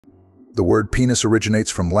The word penis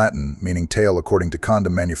originates from Latin, meaning tail. According to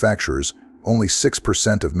condom manufacturers, only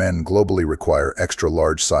 6% of men globally require extra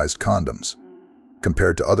large-sized condoms.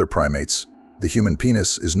 Compared to other primates, the human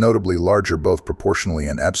penis is notably larger both proportionally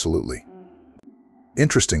and absolutely.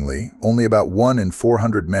 Interestingly, only about 1 in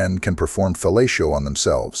 400 men can perform fellatio on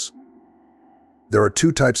themselves. There are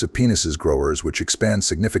two types of penises: growers, which expand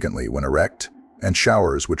significantly when erect, and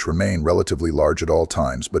showers, which remain relatively large at all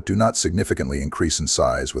times but do not significantly increase in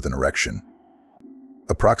size with an erection.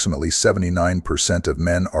 Approximately 79% of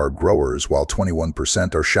men are growers while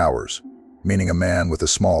 21% are showers, meaning a man with a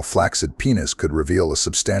small flaccid penis could reveal a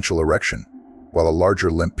substantial erection, while a larger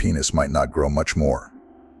limp penis might not grow much more.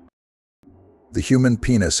 The human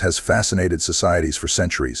penis has fascinated societies for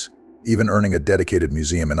centuries, even earning a dedicated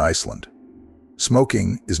museum in Iceland.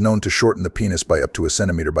 Smoking is known to shorten the penis by up to a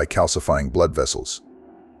centimeter by calcifying blood vessels,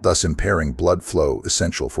 thus impairing blood flow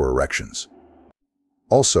essential for erections.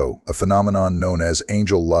 Also, a phenomenon known as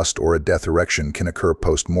angel lust or a death erection can occur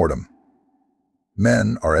post-mortem.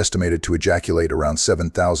 Men are estimated to ejaculate around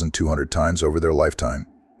 7,200 times over their lifetime,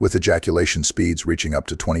 with ejaculation speeds reaching up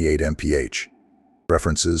to 28 mph.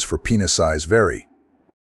 Preferences for penis size vary.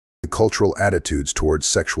 The cultural attitudes towards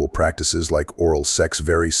sexual practices like oral sex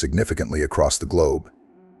vary significantly across the globe.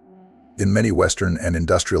 In many Western and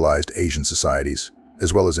industrialized Asian societies,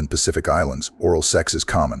 as well as in Pacific Islands, oral sex is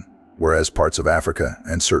common, whereas parts of Africa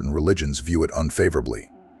and certain religions view it unfavorably.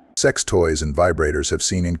 Sex toys and vibrators have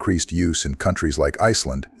seen increased use in countries like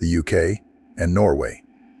Iceland, the UK, and Norway,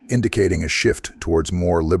 indicating a shift towards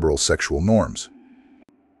more liberal sexual norms.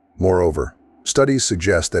 Moreover, studies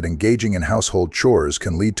suggest that engaging in household chores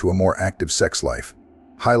can lead to a more active sex life,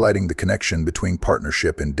 highlighting the connection between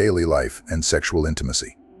partnership in daily life and sexual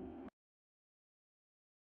intimacy.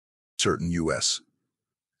 Certain U.S.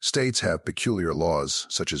 states have peculiar laws,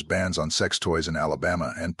 such as bans on sex toys in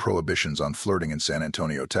Alabama and prohibitions on flirting in San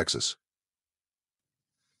Antonio, Texas.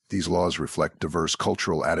 These laws reflect diverse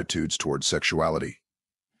cultural attitudes towards sexuality.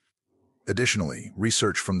 Additionally,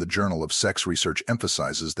 research from the Journal of Sex Research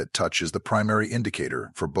emphasizes that touch is the primary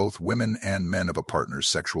indicator for both women and men of a partner's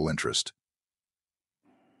sexual interest.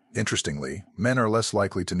 Interestingly, men are less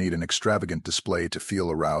likely to need an extravagant display to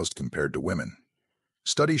feel aroused compared to women.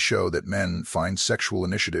 Studies show that men find sexual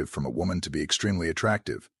initiative from a woman to be extremely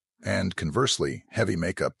attractive, and conversely, heavy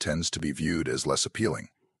makeup tends to be viewed as less appealing.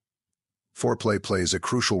 Foreplay plays a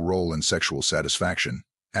crucial role in sexual satisfaction,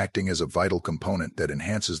 acting as a vital component that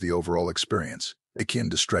enhances the overall experience, akin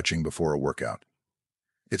to stretching before a workout.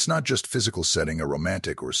 It's not just physical setting. A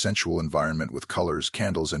romantic or sensual environment with colors,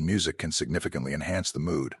 candles, and music can significantly enhance the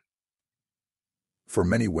mood. For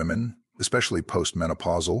many women, especially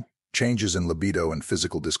postmenopausal, changes in libido and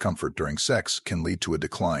physical discomfort during sex can lead to a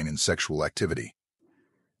decline in sexual activity.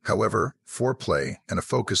 However, foreplay and a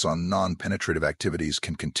focus on non-penetrative activities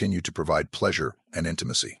can continue to provide pleasure and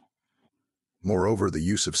intimacy. Moreover, the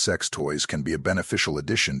use of sex toys can be a beneficial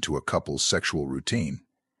addition to a couple's sexual routine,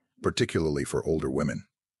 particularly for older women.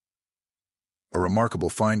 A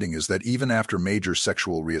remarkable finding is that even after major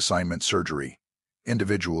sexual reassignment surgery,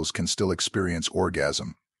 individuals can still experience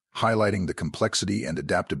orgasm, highlighting the complexity and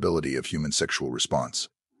adaptability of human sexual response.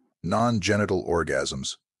 Non-genital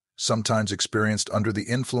orgasms, sometimes experienced under the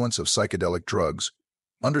influence of psychedelic drugs,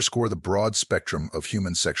 underscore the broad spectrum of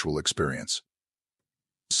human sexual experience.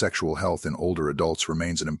 Sexual health in older adults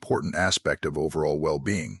remains an important aspect of overall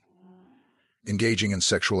well-being. Engaging in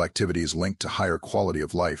sexual activity is linked to higher quality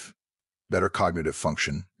of life, better cognitive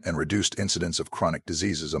function, and reduced incidence of chronic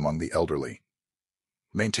diseases among the elderly.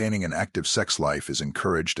 Maintaining an active sex life is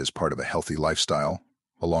encouraged as part of a healthy lifestyle,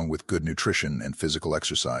 along with good nutrition and physical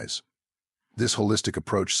exercise. This holistic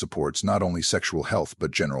approach supports not only sexual health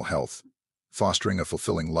but general health, fostering a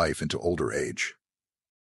fulfilling life into older age.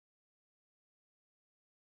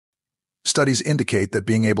 Studies indicate that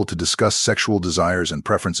being able to discuss sexual desires and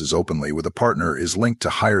preferences openly with a partner is linked to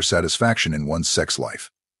higher satisfaction in one's sex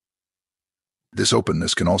life. This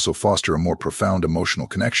openness can also foster a more profound emotional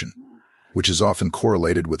connection, which is often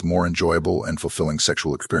correlated with more enjoyable and fulfilling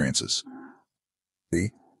sexual experiences.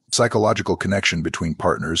 The psychological connection between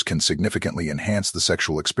partners can significantly enhance the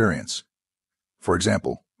sexual experience. For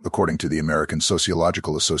example, according to the American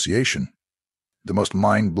Sociological Association, the most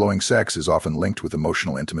mind-blowing sex is often linked with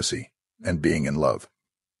emotional intimacy and being in love.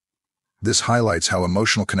 This highlights how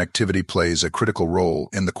emotional connectivity plays a critical role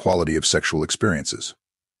in the quality of sexual experiences.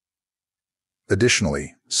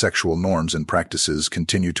 Additionally, sexual norms and practices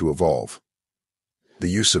continue to evolve. The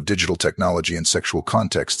use of digital technology in sexual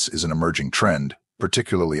contexts is an emerging trend,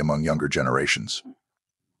 particularly among younger generations.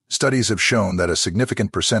 Studies have shown that a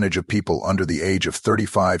significant percentage of people under the age of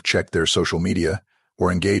 35 check their social media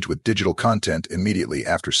or engage with digital content immediately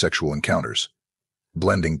after sexual encounters,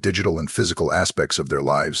 blending digital and physical aspects of their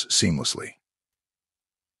lives seamlessly.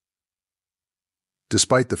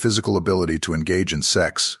 Despite the physical ability to engage in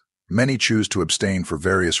sex, many choose to abstain for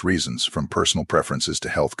various reasons, from personal preferences to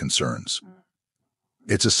health concerns.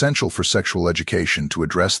 It's essential for sexual education to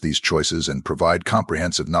address these choices and provide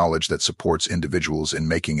comprehensive knowledge that supports individuals in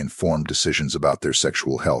making informed decisions about their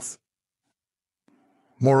sexual health.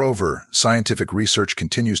 Moreover, scientific research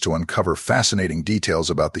continues to uncover fascinating details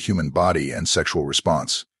about the human body and sexual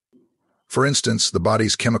response. For instance, the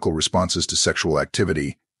body's chemical responses to sexual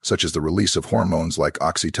activity, such as the release of hormones like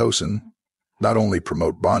oxytocin, not only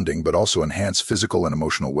promote bonding but also enhance physical and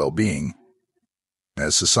emotional well-being.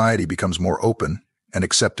 As society becomes more open and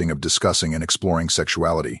accepting of discussing and exploring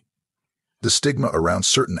sexuality, the stigma around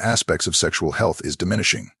certain aspects of sexual health is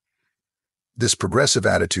diminishing. This progressive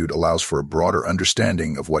attitude allows for a broader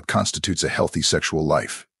understanding of what constitutes a healthy sexual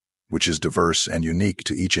life, which is diverse and unique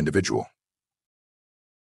to each individual.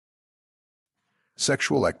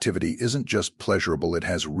 Sexual activity isn't just pleasurable, it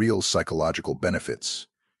has real psychological benefits.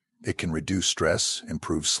 It can reduce stress,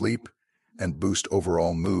 improve sleep, and boost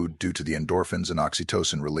overall mood due to the endorphins and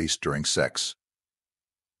oxytocin released during sex.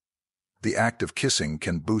 The act of kissing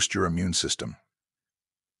can boost your immune system.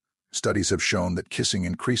 Studies have shown that kissing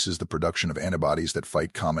increases the production of antibodies that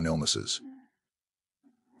fight common illnesses.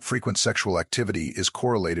 Frequent sexual activity is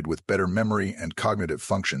correlated with better memory and cognitive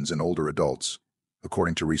functions in older adults,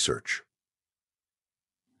 according to research.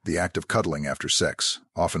 The act of cuddling after sex,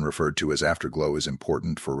 often referred to as afterglow, is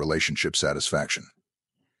important for relationship satisfaction.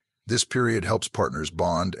 This period helps partners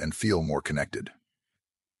bond and feel more connected.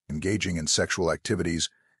 Engaging in sexual activities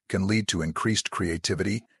can lead to increased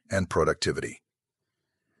creativity and productivity.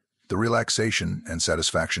 The relaxation and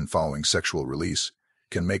satisfaction following sexual release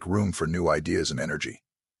can make room for new ideas and energy.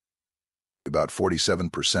 About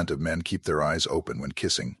 47% of men keep their eyes open when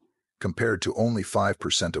kissing, compared to only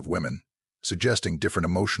 5% of women, suggesting different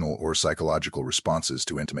emotional or psychological responses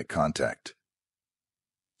to intimate contact.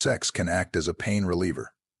 Sex can act as a pain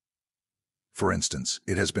reliever. For instance,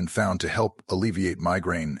 it has been found to help alleviate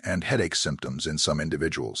migraine and headache symptoms in some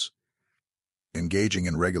individuals. Engaging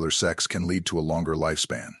in regular sex can lead to a longer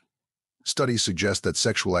lifespan. Studies suggest that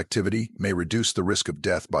sexual activity may reduce the risk of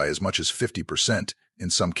death by as much as 50%, in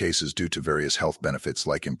some cases due to various health benefits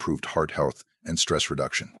like improved heart health and stress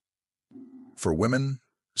reduction. For women,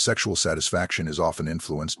 sexual satisfaction is often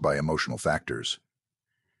influenced by emotional factors.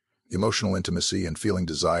 Emotional intimacy and feeling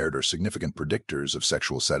desired are significant predictors of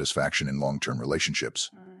sexual satisfaction in long-term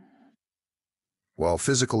relationships. While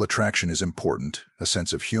physical attraction is important, a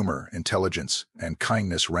sense of humor, intelligence, and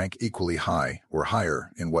kindness rank equally high or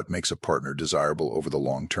higher in what makes a partner desirable over the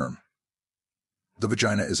long term. The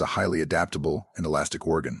vagina is a highly adaptable and elastic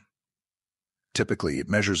organ. Typically, it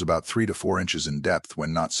measures about 3 to 4 inches in depth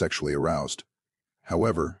when not sexually aroused.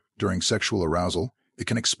 However, during sexual arousal, it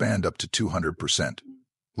can expand up to 200%.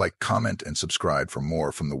 Like, comment, and subscribe for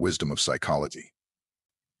more from the wisdom of psychology.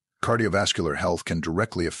 Cardiovascular health can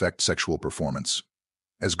directly affect sexual performance,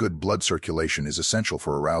 as good blood circulation is essential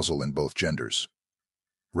for arousal in both genders.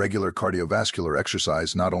 Regular cardiovascular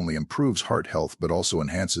exercise not only improves heart health but also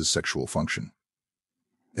enhances sexual function.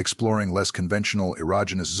 Exploring less conventional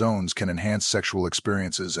erogenous zones can enhance sexual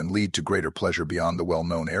experiences and lead to greater pleasure beyond the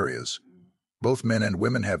well-known areas. Both men and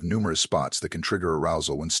women have numerous spots that can trigger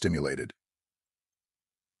arousal when stimulated.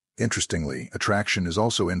 Interestingly, attraction is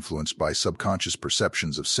also influenced by subconscious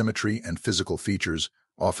perceptions of symmetry and physical features,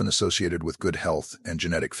 often associated with good health and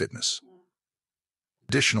genetic fitness.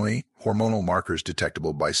 Additionally, hormonal markers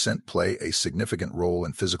detectable by scent play a significant role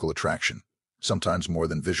in physical attraction, sometimes more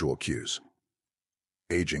than visual cues.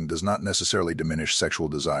 Aging does not necessarily diminish sexual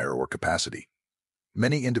desire or capacity.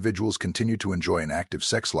 Many individuals continue to enjoy an active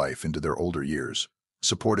sex life into their older years,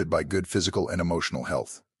 supported by good physical and emotional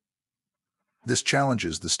health. This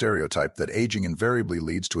challenges the stereotype that aging invariably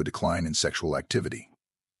leads to a decline in sexual activity.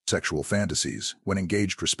 Sexual fantasies, when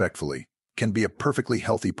engaged respectfully, can be a perfectly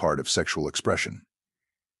healthy part of sexual expression.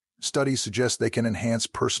 Studies suggest they can enhance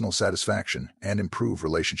personal satisfaction and improve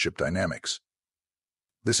relationship dynamics.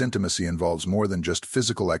 This intimacy involves more than just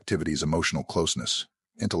physical activities. Emotional closeness,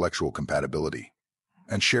 intellectual compatibility,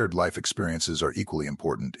 and shared life experiences are equally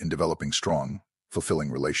important in developing strong,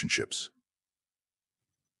 fulfilling relationships.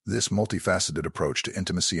 This multifaceted approach to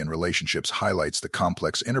intimacy and relationships highlights the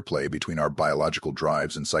complex interplay between our biological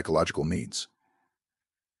drives and psychological needs.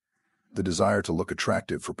 The desire to look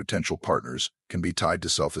attractive for potential partners can be tied to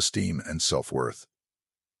self-esteem and self-worth.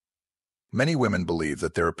 Many women believe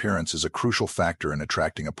that their appearance is a crucial factor in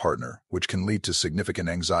attracting a partner, which can lead to significant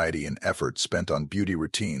anxiety and effort spent on beauty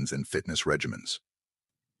routines and fitness regimens.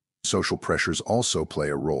 social pressures also play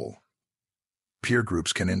a role. Peer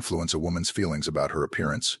groups can influence a woman's feelings about her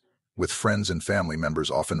appearance, with friends and family members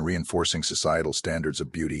often reinforcing societal standards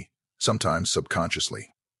of beauty, sometimes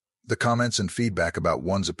subconsciously. The comments and feedback about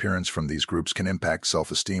one's appearance from these groups can impact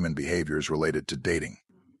self-esteem and behaviors related to dating.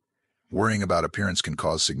 Worrying about appearance can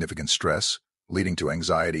cause significant stress, leading to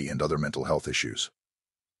anxiety and other mental health issues.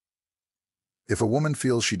 If a woman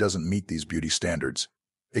feels she doesn't meet these beauty standards,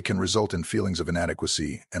 it can result in feelings of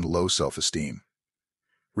inadequacy and low self-esteem.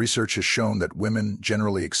 Research has shown that women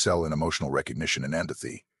generally excel in emotional recognition and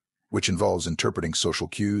empathy, which involves interpreting social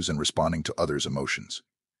cues and responding to others' emotions.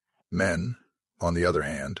 Men, on the other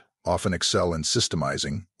hand, often excel in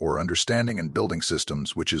systemizing or understanding and building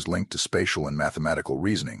systems, which is linked to spatial and mathematical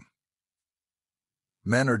reasoning.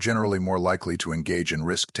 Men are generally more likely to engage in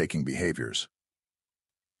risk-taking behaviors.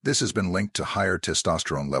 This has been linked to higher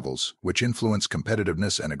testosterone levels, which influence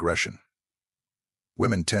competitiveness and aggression.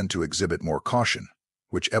 Women tend to exhibit more caution,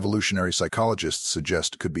 which evolutionary psychologists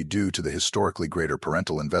suggest could be due to the historically greater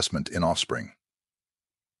parental investment in offspring.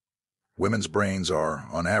 Women's brains are,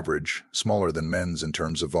 on average, smaller than men's in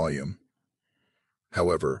terms of volume.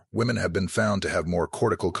 However, women have been found to have more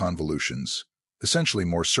cortical convolutions, essentially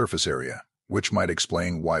more surface area, which might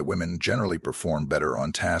explain why women generally perform better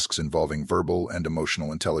on tasks involving verbal and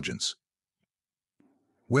emotional intelligence.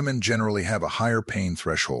 Women generally have a higher pain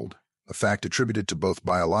threshold, a fact attributed to both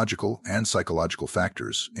biological and psychological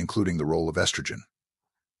factors, including the role of estrogen.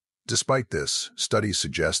 Despite this, studies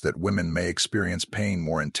suggest that women may experience pain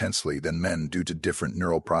more intensely than men due to different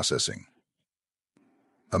neural processing.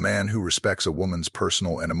 A man who respects a woman's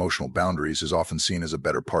personal and emotional boundaries is often seen as a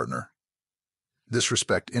better partner. This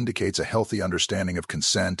respect indicates a healthy understanding of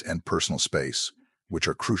consent and personal space, which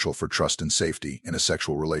are crucial for trust and safety in a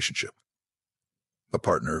sexual relationship. A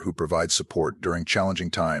partner who provides support during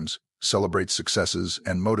challenging times, celebrates successes,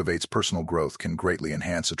 and motivates personal growth can greatly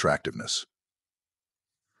enhance attractiveness.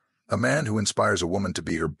 A man who inspires a woman to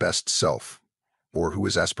be her best self, or who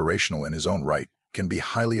is aspirational in his own right, can be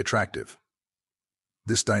highly attractive.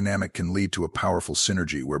 This dynamic can lead to a powerful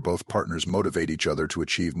synergy where both partners motivate each other to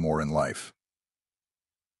achieve more in life.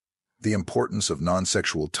 The importance of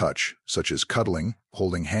non-sexual touch, such as cuddling,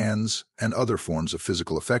 holding hands, and other forms of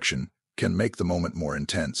physical affection, can make the moment more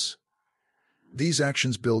intense. These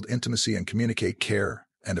actions build intimacy and communicate care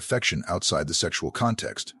and affection outside the sexual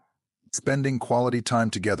context. Spending quality time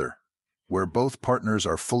together, where both partners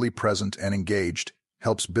are fully present and engaged,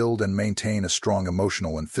 helps build and maintain a strong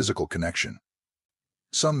emotional and physical connection.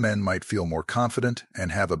 Some men might feel more confident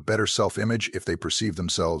and have a better self-image if they perceive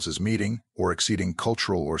themselves as meeting or exceeding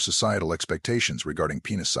cultural or societal expectations regarding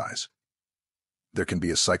penis size. There can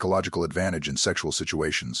be a psychological advantage in sexual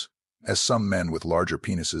situations, as some men with larger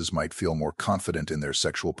penises might feel more confident in their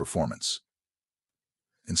sexual performance.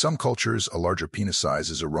 In some cultures, a larger penis size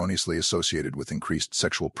is erroneously associated with increased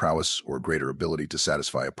sexual prowess or greater ability to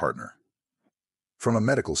satisfy a partner. From a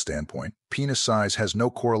medical standpoint, penis size has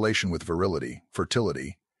no correlation with virility,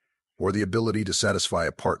 fertility, or the ability to satisfy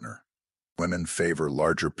a partner. Women favor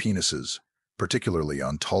larger penises, particularly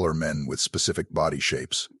on taller men with specific body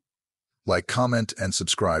shapes. Like, comment, and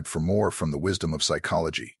subscribe for more from the wisdom of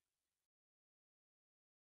psychology.